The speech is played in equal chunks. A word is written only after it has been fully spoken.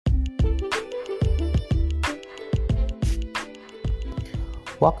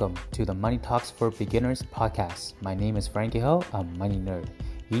Welcome to the Money Talks for Beginners podcast. My name is Frankie Ho, a money nerd.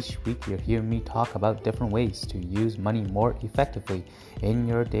 Each week you'll hear me talk about different ways to use money more effectively in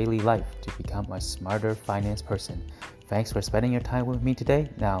your daily life to become a smarter finance person. Thanks for spending your time with me today.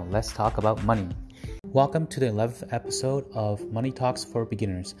 Now let's talk about money. Welcome to the 11th episode of Money Talks for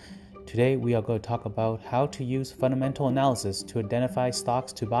Beginners. Today we are going to talk about how to use fundamental analysis to identify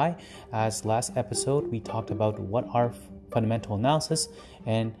stocks to buy. As last episode we talked about what are fundamental analysis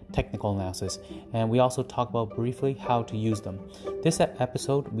and technical analysis, and we also talk about briefly how to use them. This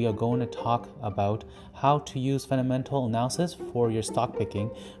episode we are going to talk about how to use fundamental analysis for your stock picking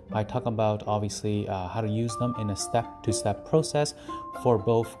by talking about obviously how to use them in a step-to-step process for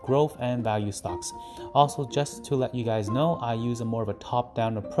both growth and value stocks. Also, just to let you guys know, I use a more of a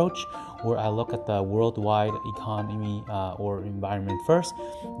top-down approach where I look at the worldwide economy or environment first,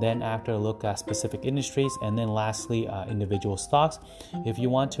 then after I look at specific industries, and then lastly individual stocks. If you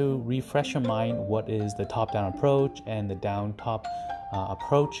want to refresh your mind what is the top-down approach and the down-top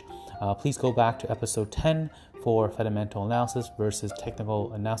approach, please go back to episode 10 for fundamental analysis versus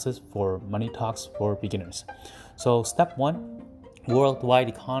technical analysis for Money Talks for Beginners. So step 1, worldwide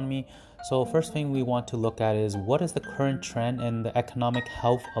economy. So first thing we want to look at is what is the current trend and the economic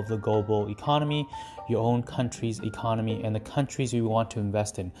health of the global economy, your own country's economy, and the countries you want to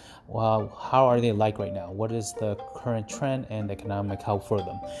invest in. How are they like right now? What is the current trend and economic health for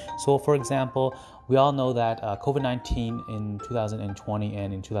them? So for example, we all know that COVID-19 in 2020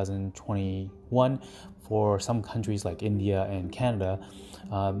 and in 2021 for some countries like India and Canada,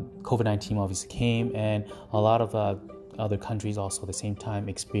 COVID-19 obviously came, and a lot of other countries also at the same time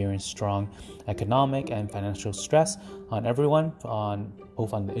experience strong economic and financial stress on everyone,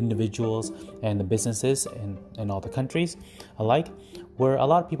 both on the individuals and the businesses in all the countries alike, where a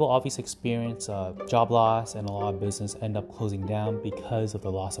lot of people obviously experience job loss, and a lot of business end up closing down because of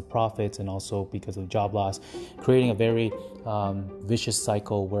the loss of profits and also because of job loss, creating a very vicious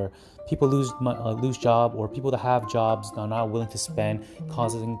cycle where people lose job, or people that have jobs are not willing to spend,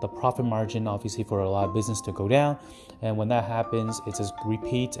 causing the profit margin obviously for a lot of business to go down. And when that happens, it just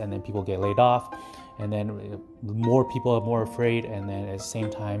repeats, and then people get laid off, and then more people are more afraid, and then at the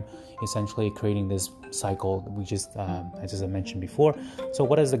same time essentially creating this cycle as I mentioned before. So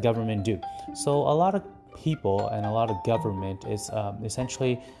what does the government do? So a lot of people and a lot of government is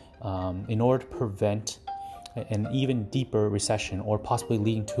essentially in order to prevent an even deeper recession or possibly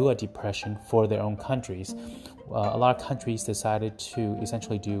leading to a depression for their own countries, a lot of countries decided to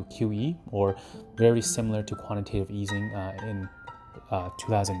essentially do QE, or very similar to quantitative easing in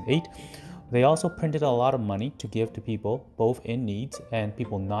 2008. They also printed a lot of money to give to people both in needs and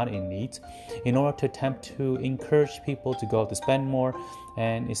people not in needs, in order to attempt to encourage people to go out to spend more,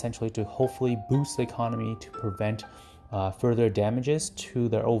 and essentially to hopefully boost the economy to prevent further damages to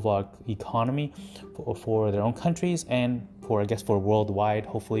their overall economy for their own countries, and for worldwide.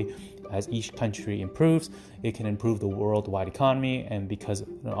 Hopefully, as each country improves, it can improve the worldwide economy. And because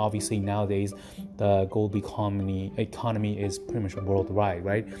obviously nowadays the global economy is pretty much worldwide,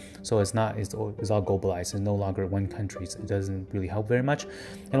 right? So it's all globalized. It's no longer one country. So it doesn't really help very much.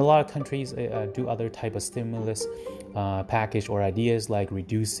 And a lot of countries do other type of stimulus package or ideas, like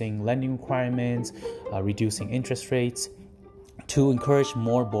reducing lending requirements, reducing interest rates, to encourage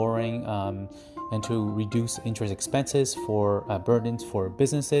more borrowing, and to reduce interest expenses for burdens for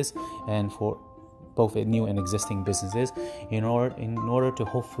businesses and for both new and existing businesses, in order to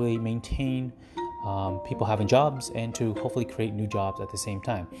hopefully maintain people having jobs and to hopefully create new jobs at the same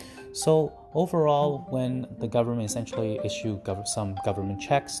time. So overall, when the government essentially issue some government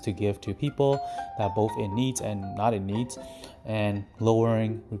checks to give to people that are both in needs and not in needs, and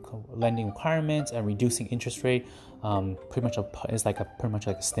lowering lending requirements and reducing interest rate, pretty much like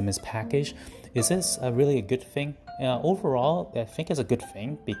a stimulus package. Is this really a good thing? Overall, I think it's a good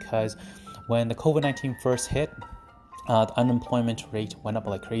thing, because when the COVID-19 first hit, the unemployment rate went up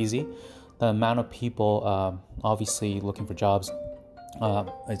like crazy. The amount of people obviously looking for jobs,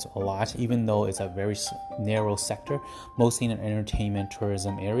 it's a lot, even though it's a very narrow sector, mostly in an entertainment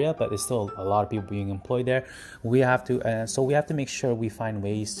tourism area, but there's still a lot of people being employed there. We have to make sure we find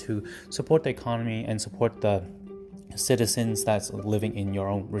ways to support the economy and support the citizens that's living in your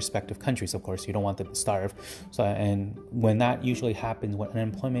own respective countries. Of course, you don't want them to starve. So, and when that usually happens, when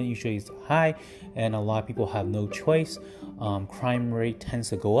unemployment usually is high and a lot of people have no choice, crime rate tends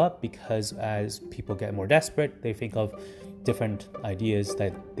to go up, because as people get more desperate, they think of different ideas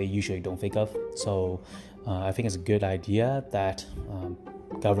that they usually don't think of. So I think it's a good idea that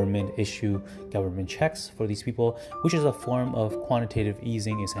government issue government checks for these people, which is a form of quantitative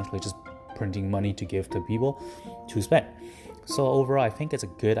easing, essentially just printing money to give to people to spend. So overall, I think it's a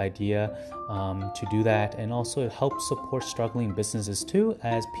good idea to do that, and also it helps support struggling businesses too,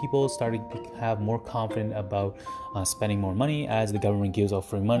 as people starting to have more confidence about spending more money as the government gives out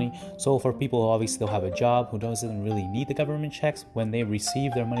free money. So for people who obviously still have a job who doesn't really need the government checks, when they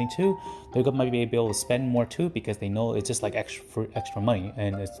receive their money too, they might be able to spend more too, because they know it's just like extra money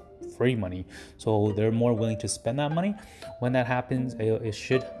and it's free money. So they're more willing to spend that money. When that happens, it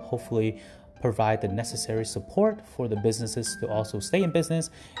should hopefully provide the necessary support for the businesses to also stay in business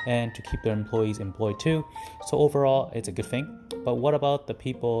and to keep their employees employed too. So overall, it's a good thing. But what about the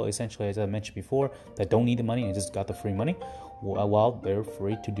people, essentially, as I mentioned before, that don't need the money and just got the free money? Well, they're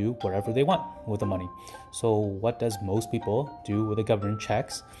free to do whatever they want with the money. So what does most people do with the government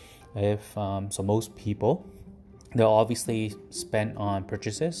checks? So most people, they'll obviously spend on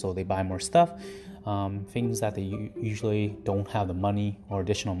purchases, so they buy more stuff, things that they usually don't have the money or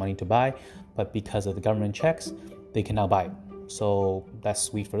additional money to buy, but because of the government checks, they can now buy it. So that's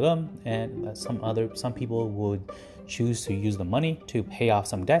sweet for them. And some people would choose to use the money to pay off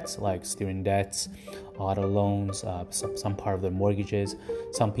some debts, like student debts, auto loans, some part of their mortgages.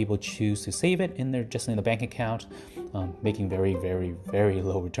 Some people choose to save it in the bank account, making very, very, very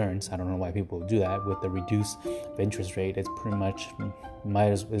low returns. I don't know why people do that. With the reduced interest rate, it's pretty much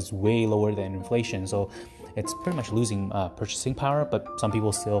is way lower than inflation. So it's pretty much losing purchasing power, but some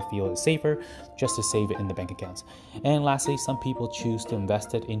people still feel it's safer just to save it in the bank accounts. And lastly, some people choose to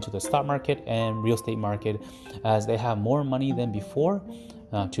invest it into the stock market and real estate market, as they have more money than before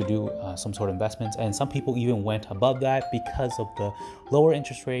to do some sort of investments. And some people even went above that because of the lower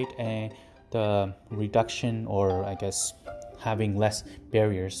interest rate and the reduction, or I guess having less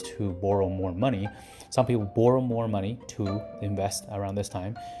barriers to borrow more money. Some people borrow more money to invest around this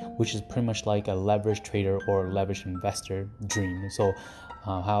time, which is pretty much like a leverage trader or leverage investor dream. So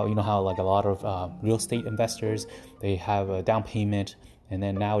how like a lot of real estate investors, they have a down payment, and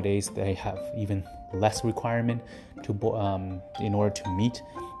then nowadays they have even less requirement to in order to meet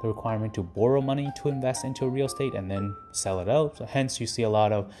the requirement to borrow money to invest into real estate and then sell it out. So hence you see a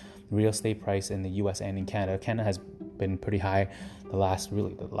lot of real estate price in the US and in Canada. Canada has been pretty high the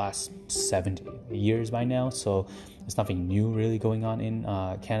last 70 years by now. So there's nothing new really going on in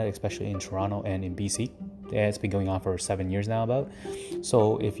Canada, especially in Toronto and in BC. It's been going on for 7 years now about.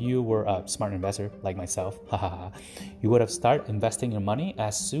 So if you were a smart investor like myself, you would have started investing your money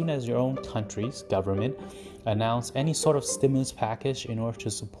as soon as your own country's government announced any sort of stimulus package in order to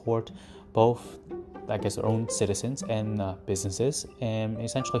support both, I guess, their own citizens and businesses, and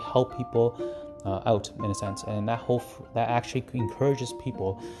essentially help people out in a sense. And that actually encourages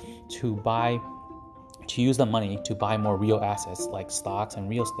people to use the money to buy more real assets like stocks and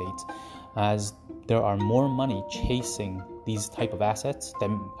real estate, as there are more money chasing these type of assets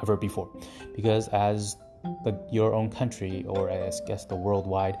than ever before. Because as your own country, or I guess the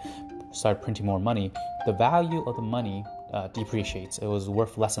worldwide, start printing more money, the value of the money depreciates. It was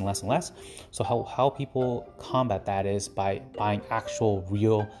worth less and less and less. So how people combat that is by buying actual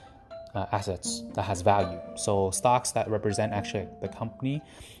real assets that has value. So stocks that represent actually the company,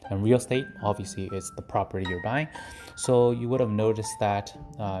 and real estate obviously is the property you're buying. So you would have noticed that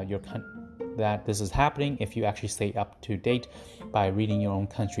that this is happening if you actually stay up to date by reading your own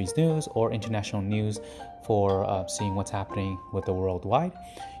country's news or international news for seeing what's happening with the worldwide.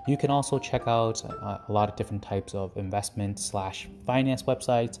 You can also check out a lot of different types of investment/finance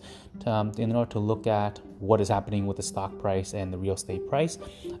websites in order to look at what is happening with the stock price and the real estate price.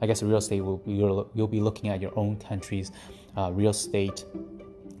 I guess the real estate you'll be looking at your own country's real estate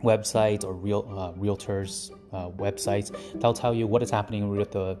websites or realtors websites. They'll tell you what is happening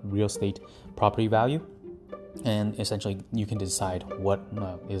with the real estate property value. And essentially, you can decide what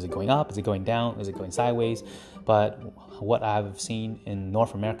is it going up, is it going down, is it going sideways. But what I've seen in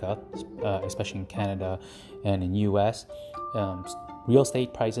North America, especially in Canada and in US, real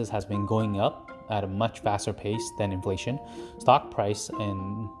estate prices has been going up at a much faster pace than inflation. Stock price,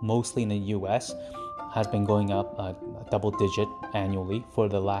 and mostly in the US, has been going up a double digit annually for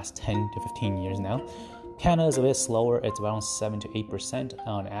the last 10 to 15 years now. Canada is a bit slower. It's around 7 to 8%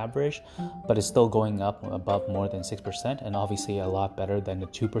 on average, but it's still going up above more than 6%, and obviously a lot better than the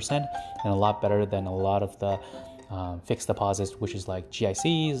 2%, and a lot better than a lot of the fixed deposits, which is like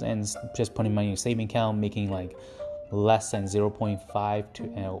GICs and just putting money in a saving account, making like less than 0.5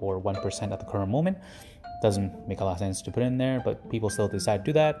 to or 1% at the current moment. Doesn't make a lot of sense to put in there, but people still decide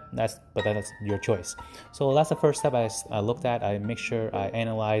to do that. That's your choice. So that's the first step I looked at. I make sure I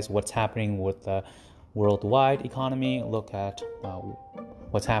analyze what's happening with the worldwide economy, look at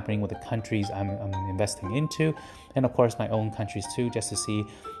what's happening with the countries I'm investing into, and of course my own countries too, just to see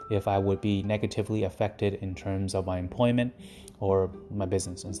if I would be negatively affected in terms of my employment or my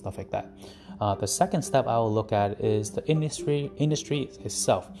business and stuff like that. The second step I will look at is the industry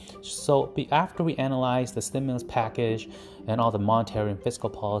itself. So after we analyze the stimulus package and all the monetary and fiscal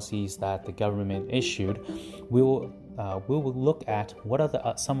policies that the government issued, we will look at what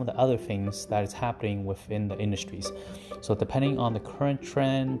are some of the other things that is happening within the industries. So depending on the current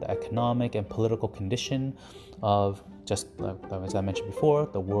trend, the economic and political condition of just as I mentioned before,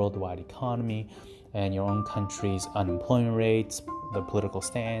 the worldwide economy and your own country's unemployment rates, the political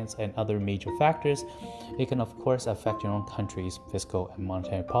stance, and other major factors, it can of course affect your own country's fiscal and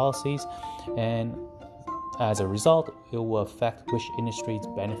monetary policies, and as a result, it will affect which industries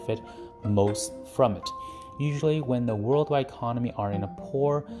benefit most from it. Usually when the worldwide economy are in a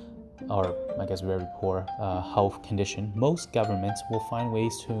poor, or I guess very poor health condition, most governments will find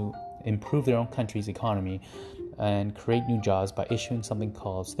ways to improve their own country's economy and create new jobs by issuing something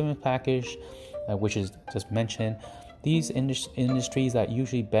called stimulus package, which is just mentioned. These industries that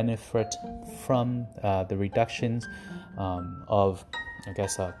usually benefit from the reductions of, I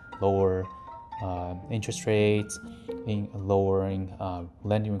guess, lower interest rates, lowering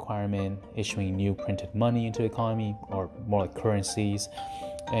lending requirement, issuing new printed money into the economy, or more like currencies,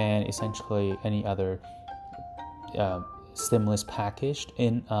 and essentially any other stimulus packaged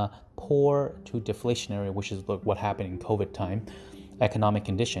in poor to deflationary, which is what happened in COVID time, economic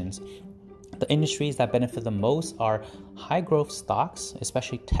conditions. The industries that benefit the most are high growth stocks,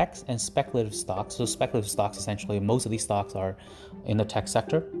 especially tech and speculative stocks. So speculative stocks, essentially, most of these stocks are in the tech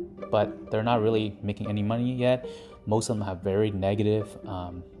sector, but they're not really making any money yet. Most of them have very negative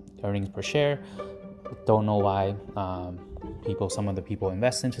earnings per share. Don't know why some of the people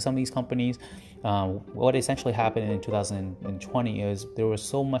invest into some of these companies. What essentially happened in 2020 is there was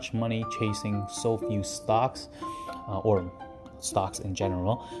so much money chasing so few stocks, or stocks in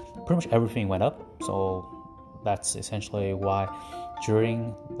general. Pretty much everything went up. So that's essentially why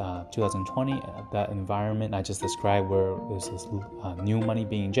during 2020, that environment I just described, where there's this new money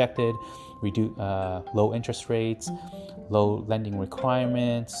being injected, low interest rates, low lending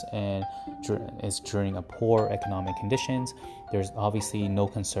requirements, and it's during a poor economic conditions. There's obviously no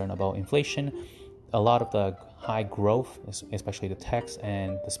concern about inflation. A lot of the high growth, especially the techs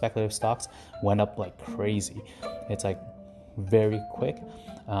and the speculative stocks, went up like crazy. It's like very quick.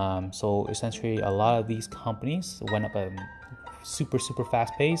 So essentially a lot of these companies went up at super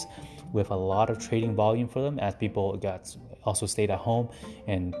fast pace with a lot of trading volume for them, as people also stayed at home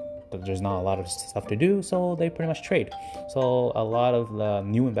and there's not a lot of stuff to do, so they pretty much trade. So a lot of the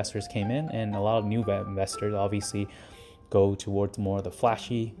new investors came in, and a lot of new investors obviously go towards more of the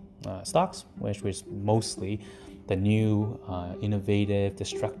flashy stocks, which was mostly the new innovative,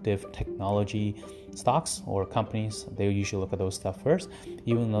 destructive technology stocks or companies. They usually look at those stuff first.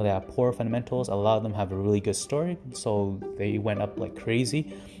 Even though they have poor fundamentals, a lot of them have a really good story, so they went up like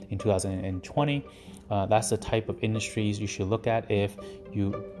crazy in 2020. That's the type of industries you should look at if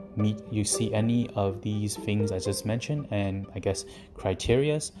you see any of these things I just mentioned, and I guess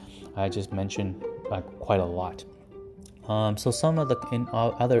criterias I just mentioned quite a lot. So some of the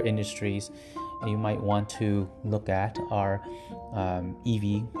other industries you might want to look at are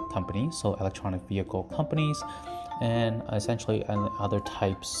EV companies, so electronic vehicle companies, and essentially other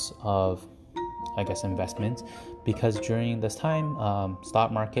types of, I guess, investments, because during this time,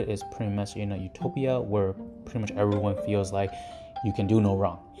 stock market is pretty much in a utopia where pretty much everyone feels like you can do no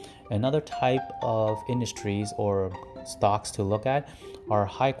wrong. Another type of industries or stocks to look at are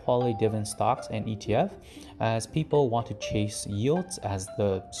high quality dividend stocks and ETF, as people want to chase yields, as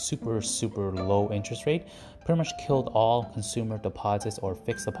the super low interest rate pretty much killed all consumer deposits or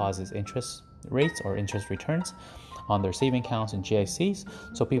fixed deposits interest rates or interest returns on their saving accounts and GICs.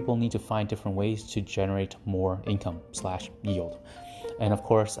 So people need to find different ways to generate more income/yield. And of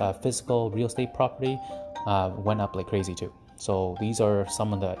course, physical real estate property went up like crazy too. So these are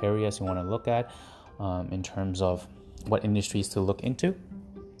some of the areas you want to look at in terms of what industries to look into.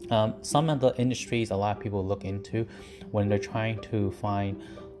 Some of the industries a lot of people look into when they're trying to find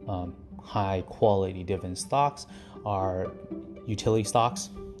high quality dividend stocks are utility stocks,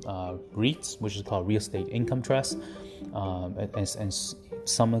 REITs, which is called real estate income trust, and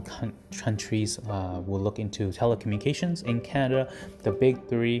some countries will look into telecommunications. In Canada, the big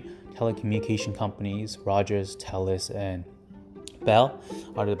three telecommunication companies, Rogers, Telus, and Bell,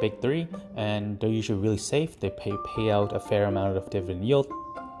 are the big three, and they're usually really safe. They pay out a fair amount of dividend yield.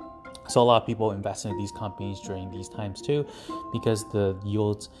 So a lot of people invest in these companies during these times too, because the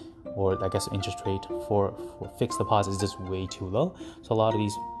yields, or I guess interest rate for fixed deposits, is just way too low. So a lot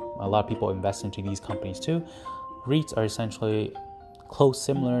of people invest into these companies too. REITs are essentially close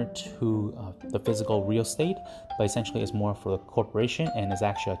similar to the physical real estate, but essentially it's more for the corporation and is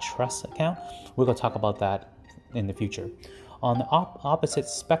actually a trust account. We're going to talk about that in the future. On the opposite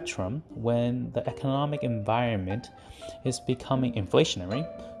spectrum, when the economic environment is becoming inflationary,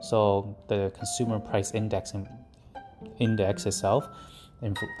 so the consumer price index itself,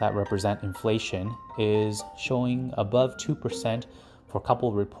 that represent inflation, is showing above 2% for a couple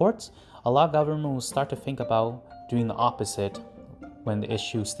of reports, a lot of government will start to think about doing the opposite when they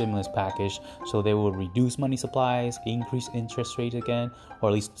issue stimulus package. So they will reduce money supplies, increase interest rate again, or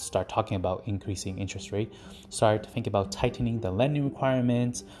at least start talking about increasing interest rate, start to think about tightening the lending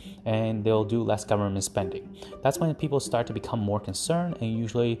requirements, and they'll do less government spending. That's when people start to become more concerned, and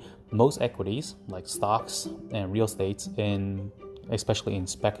usually most equities like stocks and real estates, especially in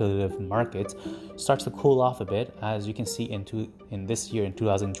speculative markets, starts to cool off a bit, as you can see in this year in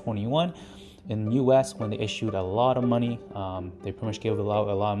 2021. In the US, when they issued a lot of money, they pretty much gave a lot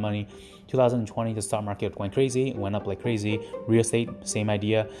of money. 2020, the stock market went crazy, it went up like crazy. Real estate, same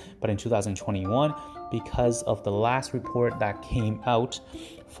idea. But in 2021, because of the last report that came out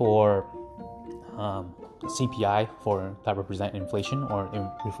for CPI, for that represent inflation, or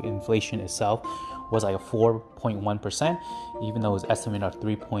inflation itself was like a 4.1%, even though it was estimated at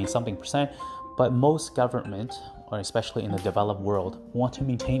 3 point something percent. But most government, or especially in the developed world, want to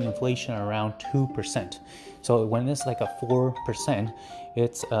maintain inflation around 2%. So when it's like a 4%,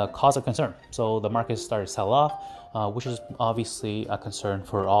 it's a cause of concern. So the market started to sell off, which is obviously a concern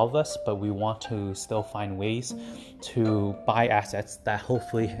for all of us, but we want to still find ways to buy assets that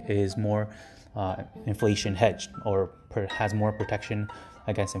hopefully is more inflation hedged, or has more protection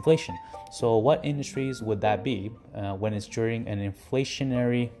against inflation. So what industries would that be when it's during an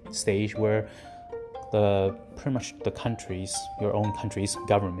inflationary stage where pretty much the countries, your own country's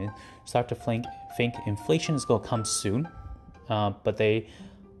government, start to think inflation is going to come soon, but they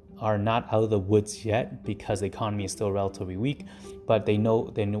are not out of the woods yet because the economy is still relatively weak. But they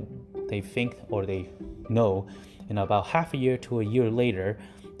know in about half a year to a year later,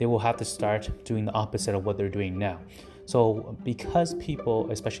 they will have to start doing the opposite of what they're doing now. So because people,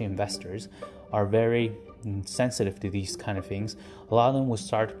 especially investors, are very sensitive to these kind of things, a lot of them will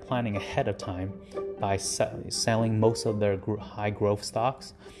start planning ahead of time by selling most of their high growth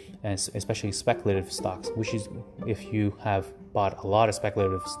stocks, and especially speculative stocks, which is, if you have bought a lot of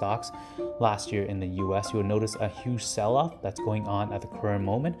speculative stocks last year in the US, you'll notice a huge sell-off that's going on at the current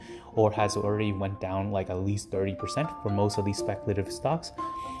moment, or has already went down like at least 30% for most of these speculative stocks.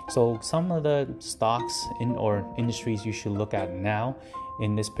 So some of the stocks or industries you should look at now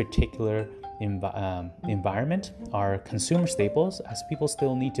in this particular environment are consumer staples, as people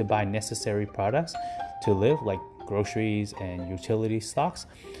still need to buy necessary products to live, like groceries and utility stocks.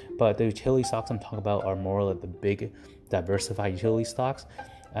 But the utility stocks I'm talking about are more like the big diversified utility stocks.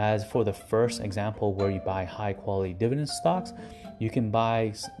 As for the first example, where you buy high quality dividend stocks, you can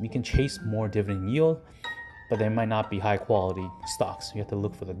chase more dividend yield, but they might not be high quality stocks. You have to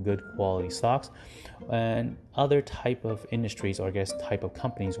look for the good quality stocks. And other type of industries, or I guess type of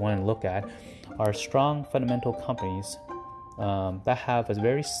companies you want to look at, are strong fundamental companies that have a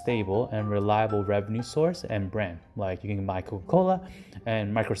very stable and reliable revenue source and brand. Like you can buy Coca-Cola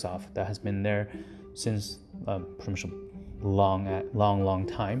and Microsoft, that has been there since pretty much a long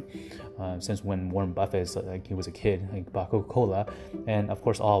time, since when Warren Buffett he was a kid, he bought Coca-Cola. And of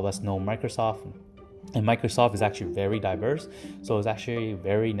course all of us know Microsoft, and Microsoft is actually very diverse, so it's actually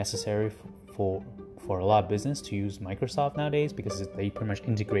very necessary for a lot of business to use Microsoft nowadays, because they pretty much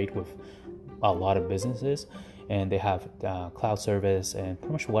integrate with a lot of businesses, and they have cloud service and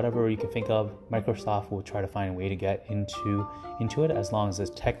pretty much whatever you can think of. Microsoft will try to find a way to get into it, as long as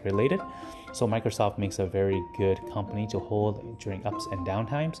it's tech related. So Microsoft makes a very good company to hold during ups and down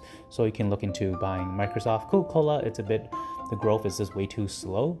times. So you can look into buying Microsoft. Coca-Cola, the growth is just way too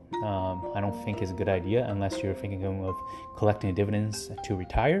slow. I don't think it's a good idea unless you're thinking of collecting dividends to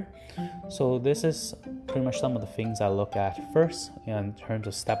retire. So this is pretty much some of the things I look at first in terms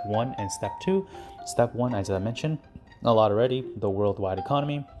of step 1 and step 2. Step 1, as I mentioned a lot already, the worldwide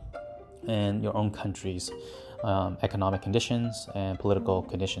economy and your own country's economic conditions and political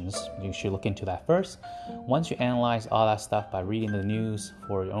conditions. You should look into that first. Once you analyze all that stuff by reading the news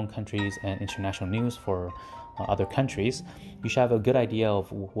for your own countries and international news for other countries, you should have a good idea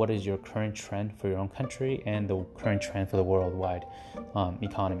of what is your current trend for your own country and the current trend for the worldwide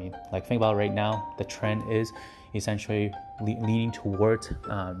economy. Like, think about right now, the trend is essentially leaning towards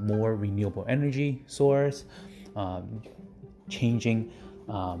more renewable energy source, changing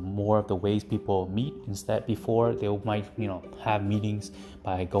more of the ways people meet. Instead, before they might have meetings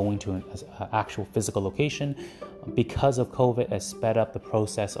by going to an actual physical location. Because of COVID, it sped up the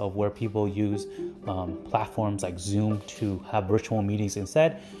process of where people use platforms like Zoom to have virtual meetings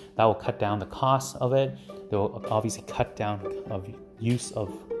instead. That will cut down the cost of it. They will obviously cut down of use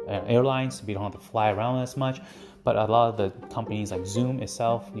of airlines. We don't have to fly around as much. But a lot of the companies like Zoom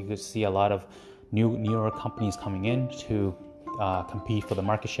itself, you could see a lot of newer companies coming in to compete for the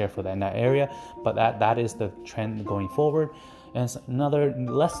market share for that in that area. But that is the trend going forward. And another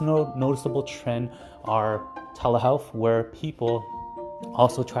less noticeable trend are telehealth, where people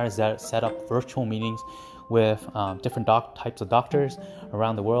also try to set up virtual meetings with different types of doctors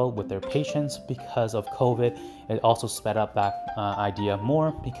around the world with their patients. Because of COVID, it also sped up that idea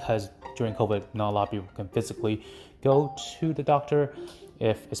more, because during COVID, not a lot of people can physically go to the doctor,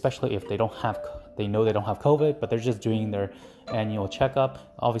 especially if they know they don't have COVID, but they're just doing their annual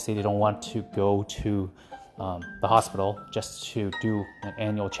checkup. Obviously, they don't want to go to the hospital just to do an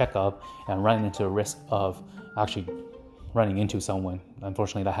annual checkup and run into the risk of actually running into someone,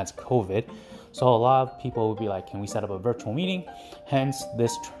 unfortunately, that has COVID. So a lot of people would be like, can we set up a virtual meeting? Hence,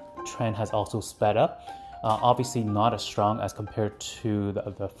 this trend has also sped up. Obviously not as strong as compared to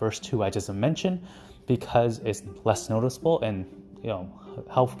the first two I just mentioned, because it's less noticeable, and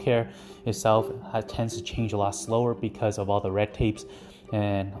healthcare itself tends to change a lot slower because of all the red tapes,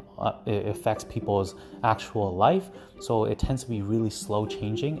 and it affects people's actual life. So it tends to be really slow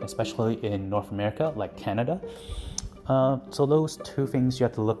changing, especially in North America, like Canada. So those two things you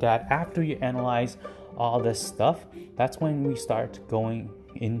have to look at after you analyze all this stuff. That's when we start going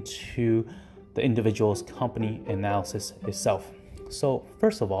into the individual's company analysis itself. So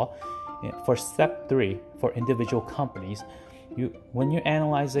first of all, for step 3, for individual companies, when you're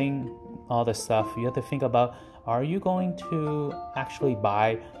analyzing all this stuff, you have to think about, are you going to actually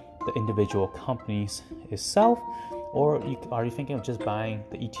buy the individual companies itself, or are you thinking of just buying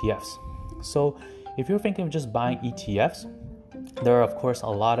the ETFs? So if you're thinking of just buying ETFs, there are of course a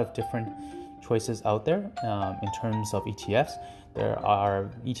lot of different choices out there in terms of ETFs. There are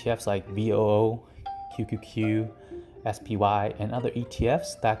ETFs like VOO, QQQ, SPY, and other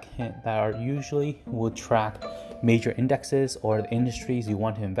ETFs that are usually will track major indexes or the industries you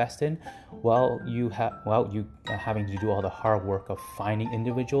want to invest in. You having to do all the hard work of finding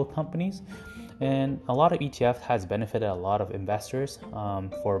individual companies. And a lot of ETF has benefited a lot of investors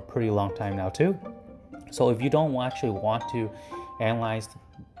for a pretty long time now too. So if you don't actually want to analyze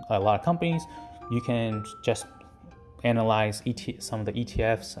a lot of companies, you can just analyze some of the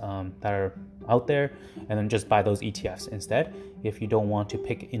ETFs that are out there, and then just buy those ETFs instead if you don't want to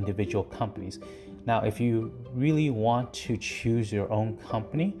pick individual companies. Now, if you really want to choose your own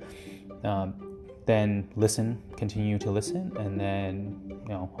company, then continue to listen, and then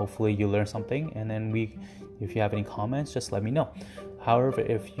hopefully you learn something. And then if you have any comments, just let me know. However,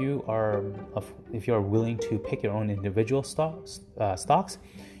 if you are willing to pick your own individual stocks,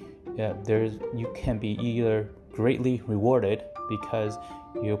 you can be either greatly rewarded because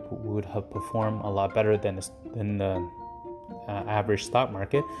you would have performed a lot better than the average stock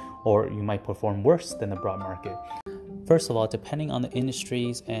market, or you might perform worse than the broad market. First of all, depending on the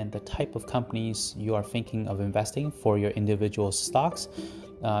industries and the type of companies you are thinking of investing for your individual stocks,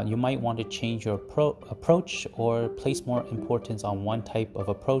 you might want to change your approach or place more importance on one type of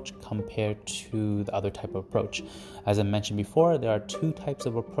approach compared to the other type of approach. As I mentioned before, there are two types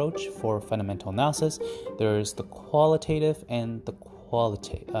of approach for fundamental analysis. There's the qualitative and the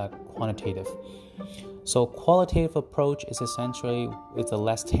quantitative. So qualitative approach is essentially a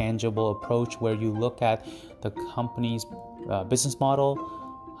less tangible approach where you look at the company's business model,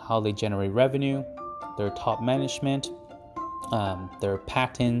 how they generate revenue, their top management, their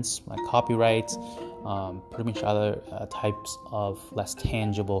patents, like copyrights, pretty much other types of less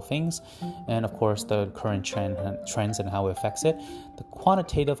tangible things, and of course the current trends and how it affects it. The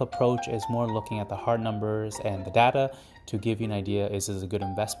quantitative approach is more looking at the hard numbers and the data to give you an idea, is this a good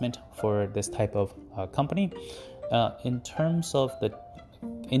investment for this type of company? In terms of the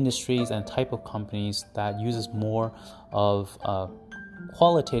industries and type of companies that uses more of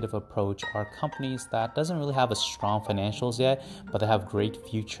qualitative approach are companies that doesn't really have a strong financials yet, but they have great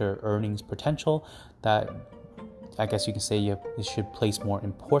future earnings potential. That I guess you can say you should place more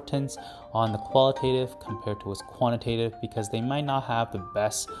importance on the qualitative compared to its quantitative, because they might not have the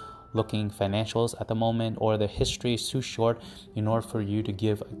best looking financials at the moment, or the history is too short in order for you to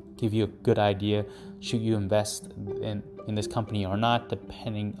give you a good idea should you invest in this company or not,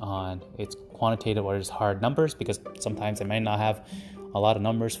 depending on its quantitative or its hard numbers, because sometimes it might not have a lot of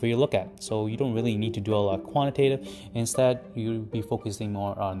numbers for you to look at. So you don't really need to do a lot of quantitative. Instead, you'll be focusing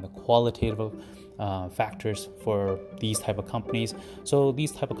more on the qualitative factors for these type of companies. So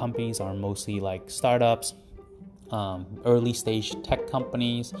these type of companies are mostly like startups, early stage tech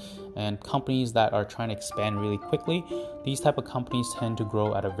companies, and companies that are trying to expand really quickly. These type of companies tend to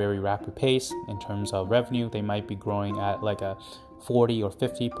grow at a very rapid pace in terms of revenue. They might be growing at like a 40 or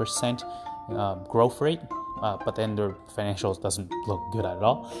 50% growth rate, but then their financials doesn't look good at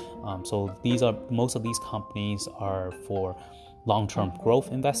all. So most of these companies are for long-term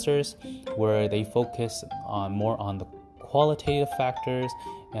growth investors, where they focus more on the qualitative factors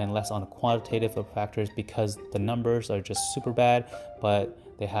and less on the quantitative factors, because the numbers are just super bad, but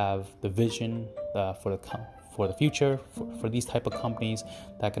they have the vision for the future for these type of companies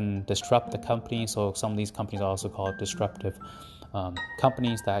that can disrupt the company. So some of these companies are also called disruptive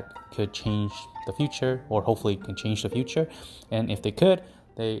companies that could change the future, or hopefully can change the future. And if they could,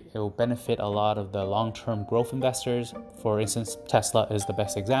 it will benefit a lot of the long-term growth investors. For instance, Tesla is the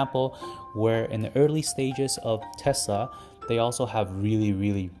best example, where in the early stages of Tesla, they also have really,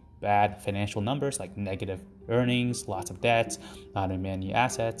 really bad financial numbers, like negative earnings, lots of debts, not many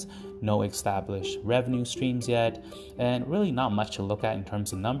assets, no established revenue streams yet, and really not much to look at in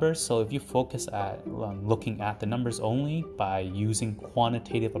terms of numbers. So if you focus at looking at the numbers only by using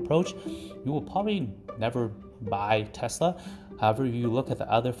quantitative approach, you will probably never buy Tesla. However, if you look at the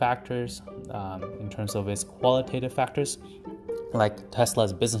other factors in terms of its qualitative factors, like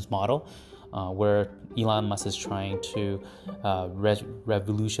Tesla's business model, where Elon Musk is trying to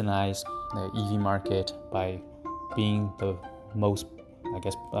revolutionize the EV market by being the most,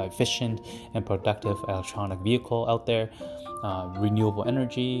 efficient and productive electronic vehicle out there, renewable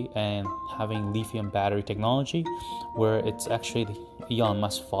energy, and having lithium battery technology, where it's actually Elon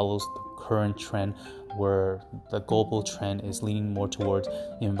Musk follows the current trend, where the global trend is leaning more towards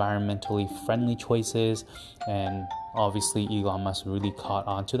environmentally friendly choices. And obviously Elon Musk really caught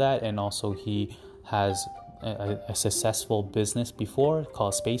on to that, and also he has a successful business before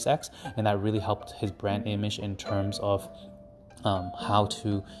called SpaceX, and that really helped his brand image in terms of how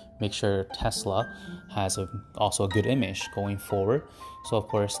to make sure Tesla has also a good image going forward. So of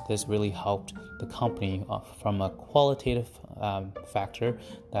course, this really helped the company from a qualitative factor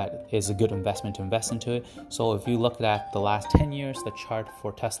that is a good investment to invest into it. So if you look at the last 10 years, the chart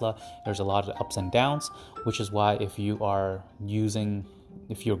for Tesla, there's a lot of ups and downs, which is why if you're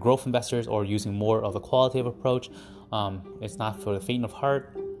growth investors or using more of a qualitative approach, it's not for the faint of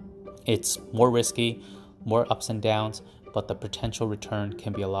heart. It's more risky, more ups and downs, but the potential return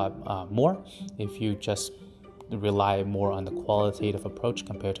can be a lot more if you just rely more on the qualitative approach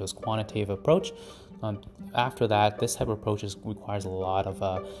compared to his quantitative approach. After that, this type of approach requires a lot of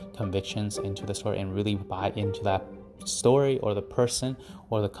convictions into the story and really buy into that story or the person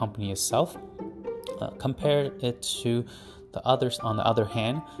or the company itself. Compare it to the others. On the other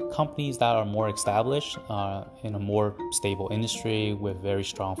hand, companies that are more established in a more stable industry with very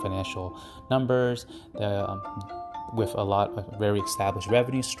strong financial numbers, with a lot of very established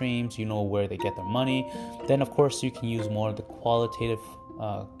revenue streams, you know where they get their money, then of course you can use more of the quantitative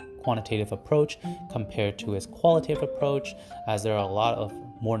approach compared to its qualitative approach, as there are a lot of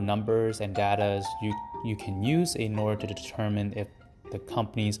more numbers and data you can use in order to determine if the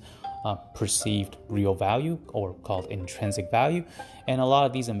company's perceived real value, or called intrinsic value. And a lot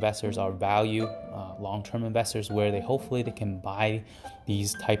of these investors are value long-term investors, where they can buy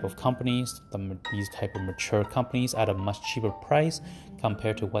these type of companies, these type of mature companies at a much cheaper price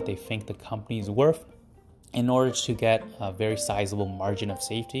compared to what they think the company is worth, in order to get a very sizable margin of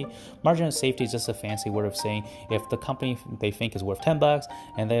safety. Margin of safety is just a fancy word of saying if the company they think is worth $10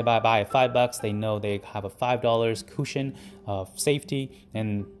 and they buy at $5, they know they have a $5 cushion of safety,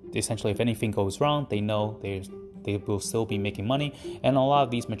 and essentially if anything goes wrong, they know they will still be making money. And a lot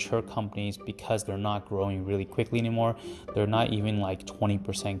of these mature companies, because they're not growing really quickly anymore, they're not even like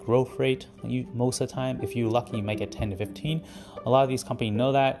 20% growth rate most of the time. If you're lucky, you might get 10 to 15. A lot of these companies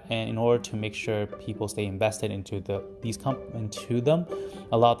know that, and in order to make sure people stay invested into them,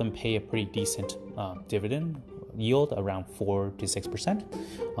 a lot of them pay a pretty decent dividend yield, around 4 to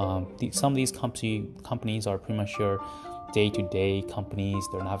 6%. Some of these companies are pretty much your day-to-day companies.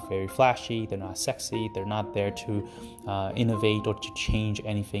 They're not very flashy, they're not sexy, they're not there to innovate or to change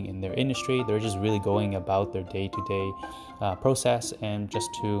anything in their industry. They're just really going about their day-to-day process and just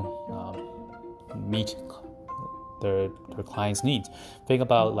to meet their clients' needs. Think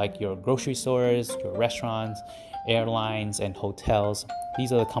about like your grocery stores, your restaurants, airlines, and hotels.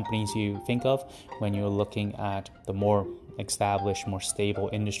 These are the companies you think of when you're looking at the more established, more stable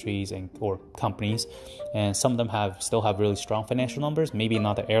industries and or companies, and some of them still have really strong financial numbers. Maybe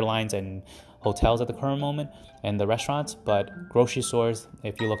not the airlines and hotels at the current moment and the restaurants, but grocery stores,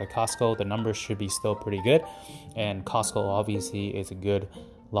 if you look at Costco, the numbers should be still pretty good. And Costco obviously is a good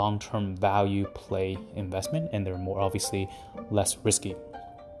long-term value play investment, and they're more obviously less risky.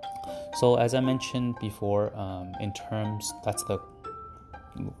 So as I mentioned before, in terms, that's the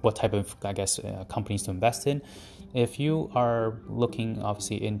what type of companies to invest in. If you are looking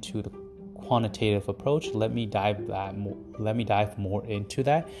obviously into the quantitative approach, let me dive more into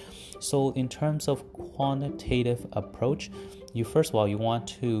that. So in terms of quantitative approach, first of all you want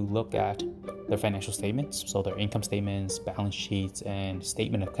to look at their financial statements, so their income statements, balance sheets, and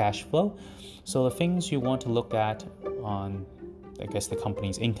statement of cash flow. So the things you want to look at on the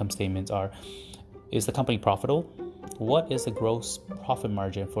company's income statements are: is the company profitable? What is the gross profit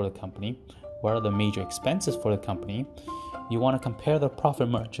margin for the company? What are the major expenses for the company? You want to compare the profit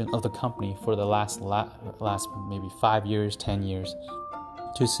margin of the company for the last maybe 5 years, 10 years,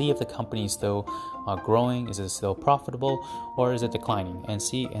 to see if the company is still growing, is it still profitable, or is it declining,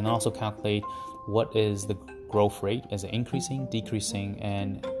 and also calculate what is the growth rate, is it increasing, decreasing,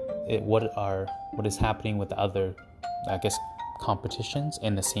 and what is happening with the other competitions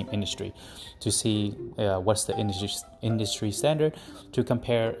in the same industry, to see what's the industry standard, to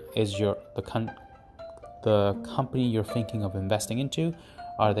compare is the company you're thinking of investing into,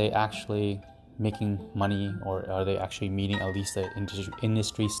 are they actually making money, or are they actually meeting at least the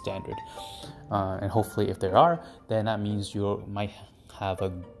industry standard? And hopefully if there are, then that means you might have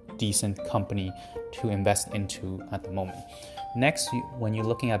a decent company to invest into at the moment. Next, when you're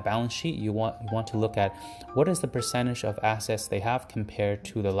looking at balance sheet, you want to look at what is the percentage of assets they have compared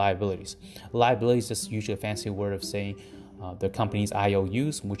to the liabilities. Liabilities is usually a fancy word of saying the company's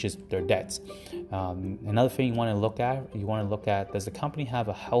IOUs, which is their debts. Another thing you want to look at, does the company have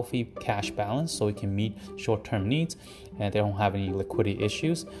a healthy cash balance so it can meet short-term needs and they don't have any liquidity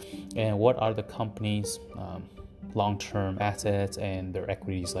issues? And what are the company's long-term assets and their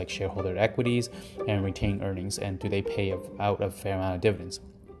equities, like shareholder equities and retained earnings, and do they pay out a fair amount of dividends?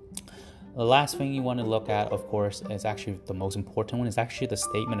 The last thing you want to look at, of course, is actually the most important one, is actually the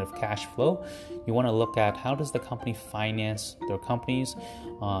statement of cash flow. You want to look at how does the company finance their companies.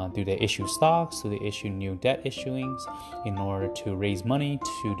 Do they issue stocks? Do they issue new debt issuings in order to raise money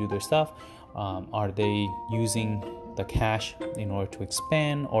to do their stuff? Are they using the cash in order to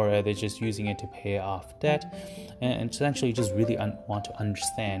expand, or are they just using it to pay off debt? And essentially just really want to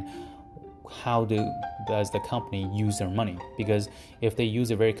understand how does the company use their money, because if they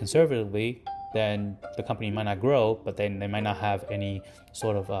use it very conservatively, then the company might not grow, but then they might not have any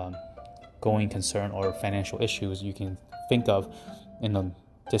sort of going concern or financial issues you can think of in the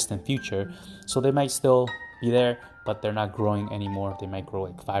distant future. So they might still be there, but they're not growing anymore. They might grow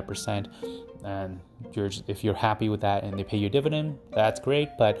like 5%, and if you're happy with that and they pay you dividend, that's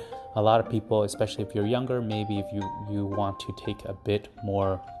great. But a lot of people, especially if you're younger, maybe if you want to take a bit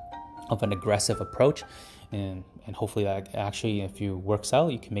more of an aggressive approach, and hopefully that actually, if you works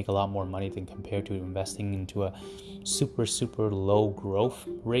out, you can make a lot more money than compared to investing into a super low growth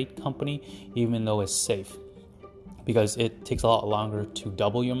rate company, even though it's safe, because it takes a lot longer to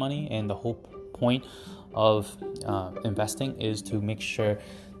double your money. And the whole point of investing is to make sure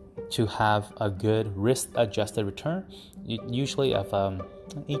to have a good risk-adjusted return. Usually of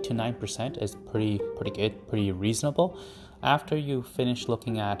 8 to 9% is pretty good, pretty reasonable. After you finish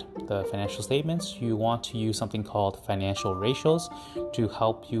looking at the financial statements, you want to use something called financial ratios to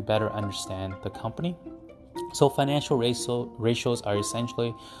help you better understand the company. So financial ratios are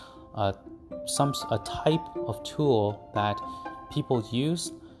essentially a type of tool that people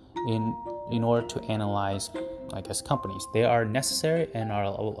use in order to analyze, companies. They are necessary and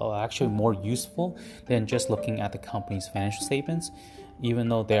are actually more useful than just looking at the company's financial statements, even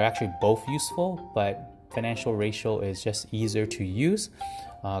though they're actually both useful, but financial ratio is just easier to use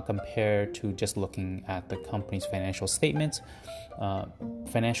compared to just looking at the company's financial statements.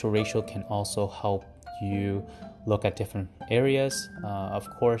 Financial ratio can also help you look at different areas. Of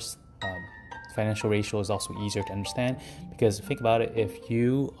course, financial ratio is also easier to understand, because think about it, if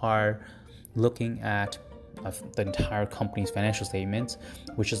you are looking at the entire company's financial statements,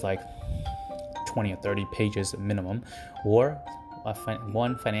 which is like 20 or 30 pages minimum, or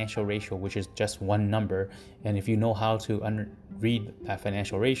one financial ratio, which is just one number, and if you know how to read that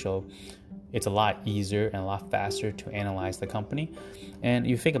financial ratio, it's a lot easier and a lot faster to analyze the company. And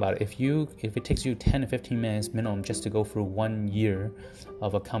you think about it, if it takes you 10 to 15 minutes minimum just to go through 1 year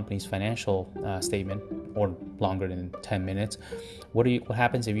of a company's financial statement, or longer than 10 minutes, what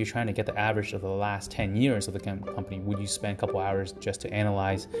happens if you're trying to get the average of the last 10 years of the company? Would you spend a couple hours just to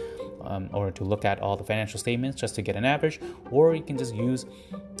analyze or to look at all the financial statements just to get an average? Or you can just use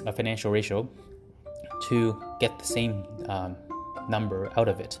a financial ratio to get the same number out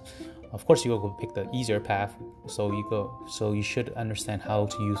of it. Of course, you will pick the easier path. So you should understand how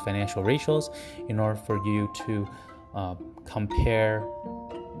to use financial ratios in order for you to compare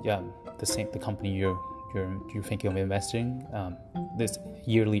the company you're thinking of investing, this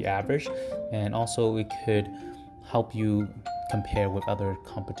yearly average, and also it could help you compare with other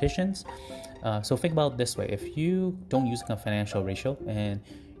competitions. So think about it this way: if you don't use a financial ratio and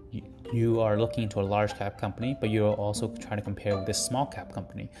you are looking into a large cap company, but you're also trying to compare with this small cap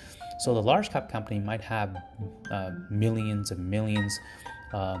company. So the large cap company might have millions and millions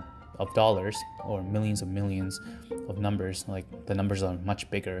of dollars, or millions of numbers. Like, the numbers are much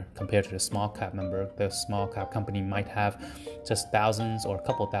bigger compared to the small cap number. The small cap company might have just thousands or a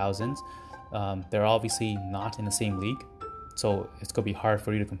couple thousands. They're obviously not in the same league, so it's going to be hard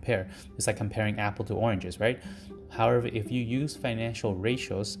for you to compare. It's like comparing apple to oranges, right? However, if you use financial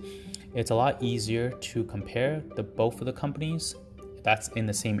ratios, it's a lot easier to compare both of the companies that's in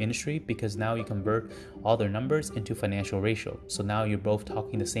the same industry, because now you convert all their numbers into financial ratio. So now you're both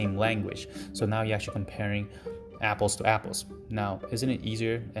talking the same language. So now you're actually comparing apples to apples. Now, isn't it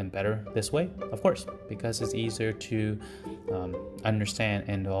easier and better this way? Of course, because it's easier to understand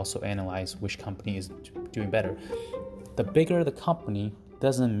and also analyze which company is doing better. The bigger the company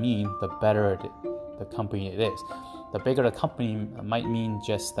doesn't mean the better the company it is. The bigger the company might mean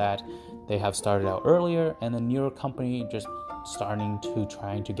just that they have started out earlier, and the newer company just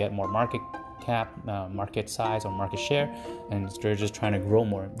trying to get more market cap, market size, or market share, and they're just trying to grow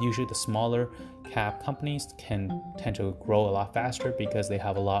more. Usually the smaller cap companies can tend to grow a lot faster because they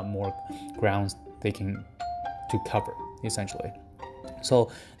have a lot more grounds to cover, essentially. So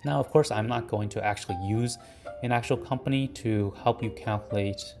now, of course, I'm not going to actually use an actual company to help you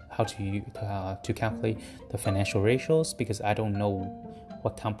calculate how to calculate the financial ratios, because I don't know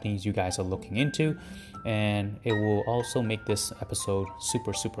what companies you guys are looking into, and it will also make this episode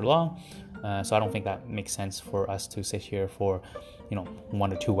super long. So I don't think that makes sense for us to sit here for 1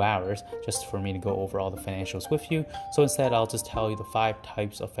 to 2 hours just for me to go over all the financials with you. So instead, I'll just tell you the 5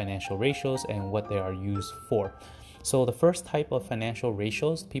 types of financial ratios and what they are used for. So the first type of financial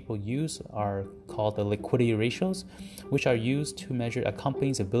ratios people use are called the liquidity ratios, which are used to measure a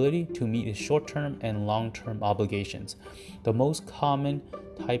company's ability to meet its short-term and long-term obligations. The most common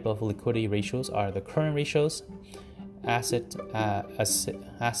type of liquidity ratios are the current ratios, acid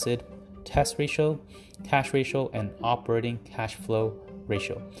test ratio, cash ratio, and operating cash flow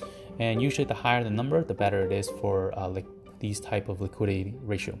ratio. And usually the higher the number, the better it is for these type of liquidity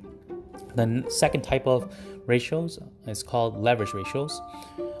ratio. The second type of ratios is called leverage ratios.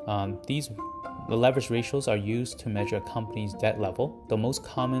 The leverage ratios are used to measure a company's debt level. The most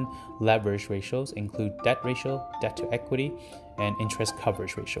common leverage ratios include debt ratio, debt to equity, and interest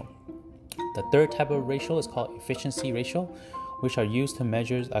coverage ratio. The third type of ratio is called efficiency ratio, which are used to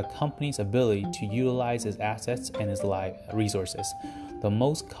measure a company's ability to utilize its assets and its resources. The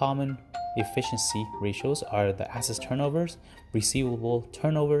most common efficiency ratios are the assets turnovers, receivable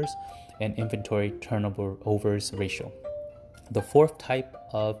turnovers, and inventory turnovers ratio. The fourth type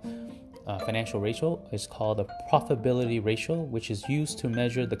of financial ratio is called the profitability ratio, which is used to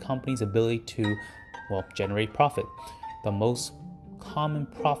measure the company's ability to generate profit. The most common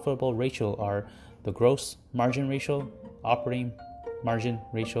profitable ratio are the gross margin ratio, operating margin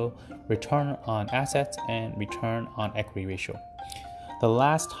ratio, return on assets, and return on equity ratio. The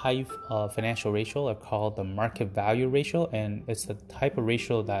last type of financial ratio are called the market value ratio, and it's the type of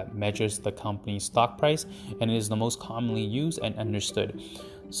ratio that measures the company's stock price, and it is the most commonly used and understood.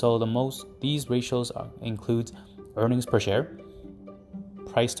 So these ratios include earnings per share,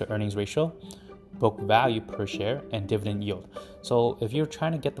 price to earnings ratio, book value per share, and dividend yield. So if you're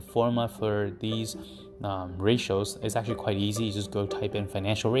trying to get the formula for these ratios, it's actually quite easy. You just go type in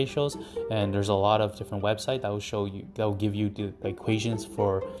financial ratios, and there's a lot of different websites that will give you the equations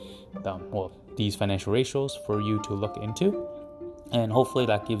for these financial ratios for you to look into, and hopefully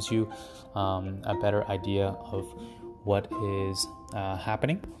that gives you a better idea of what is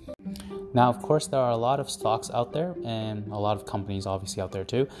happening. Now, of course, there are a lot of stocks out there and a lot of companies obviously out there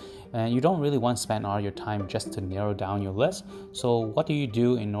too, and you don't really want to spend all your time just to narrow down your list. So what do you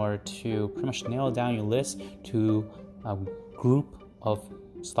do in order to pretty much narrow down your list to a group of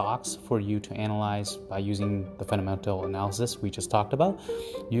stocks for you to analyze by using the fundamental analysis we just talked about,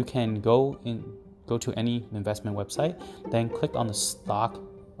 you can go to any investment website, then click on the stock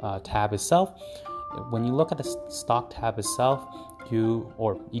tab itself. When you look at the stock tab itself,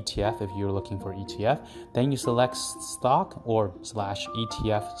 or ETF, if you're looking for ETF, then you select stock or /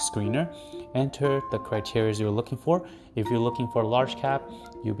 ETF screener, enter the criteria you're looking for. If you're looking for large cap,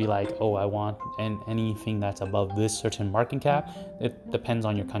 you'll be like, oh, I want anything that's above this certain market cap. It depends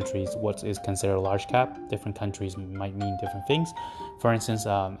on your countries what is considered a large cap. Different countries might mean different things. For instance,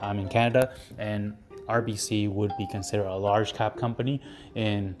 I'm in Canada, and RBC would be considered a large cap company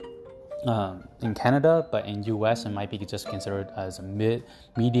in Canada, but in US it might be just considered as a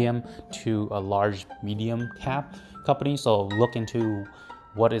medium to a large medium cap company. So look into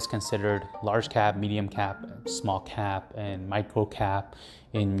what is considered large cap, medium cap, small cap, and micro cap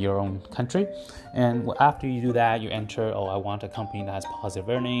in your own country. And after you do that, you enter, I want a company that has positive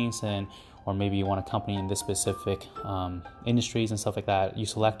earnings, or maybe you want a company in this specific industries and stuff like that. You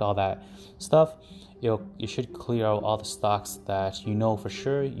select all that stuff. You should clear out all the stocks that you know for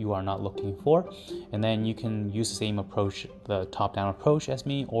sure you are not looking for, and then you can use the same approach, the top-down approach as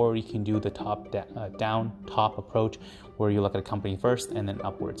me, or you can do the top approach, where you look at a company first and then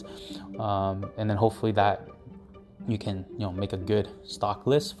upwards, and then hopefully that you can make a good stock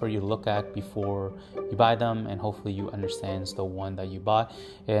list for you to look at before you buy them, and hopefully you understand the one that you bought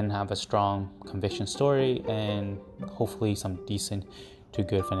and have a strong conviction story, and hopefully some decent to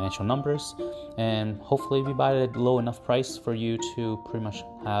good financial numbers, and hopefully we buy at a low enough price for you to pretty much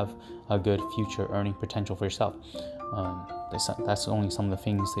have a good future earning potential for yourself. That's only some of the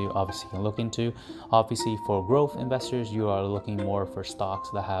things that you obviously can look into. Obviously, for growth investors, you are looking more for stocks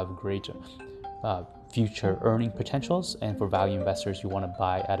that have great future earning potentials, and for value investors, you want to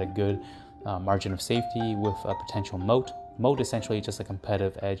buy at a good margin of safety with a potential moat. Moat essentially just a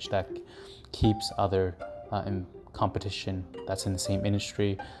competitive edge that keeps other competition that's in the same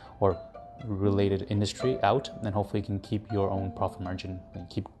industry or related industry out, and hopefully you can keep your own profit margin and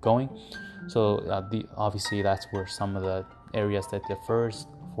keep going. So obviously that's where some of the areas that differs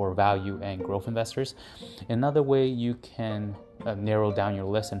for value and growth investors. Another way you can narrow down your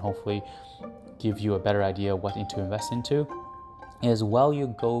list and hopefully give you a better idea what to invest into is while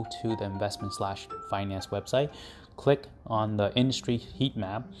you go to the investment / finance website, click on the industry heat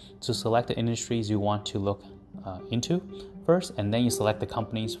map to select the industries you want to look into first, and then you select the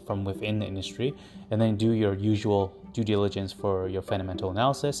companies from within the industry, and then do your usual due diligence for your fundamental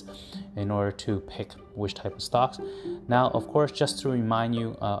analysis in order to pick which type of stocks. Now, of course, just to remind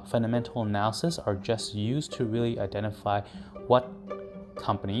you, fundamental analysis are just used to really identify what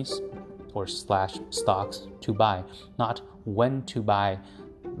companies or / stocks to buy, not when to buy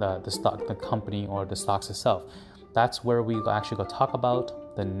the stock, the company, or the stocks itself. That's where we actually go talk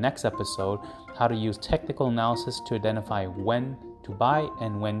about the next episode, how to use technical analysis to identify when to buy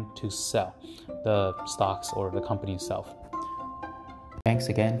and when to sell the stocks or the company itself. Thanks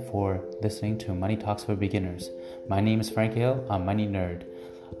again for listening to Money Talks for Beginners. My name is Frankie Hill, I'm Money Nerd.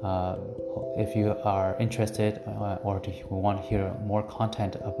 If you are interested or want to hear more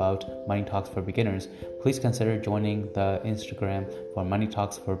content about Money Talks for Beginners, please consider joining the Instagram for Money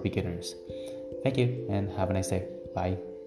Talks for Beginners. Thank you and have a nice day. Bye.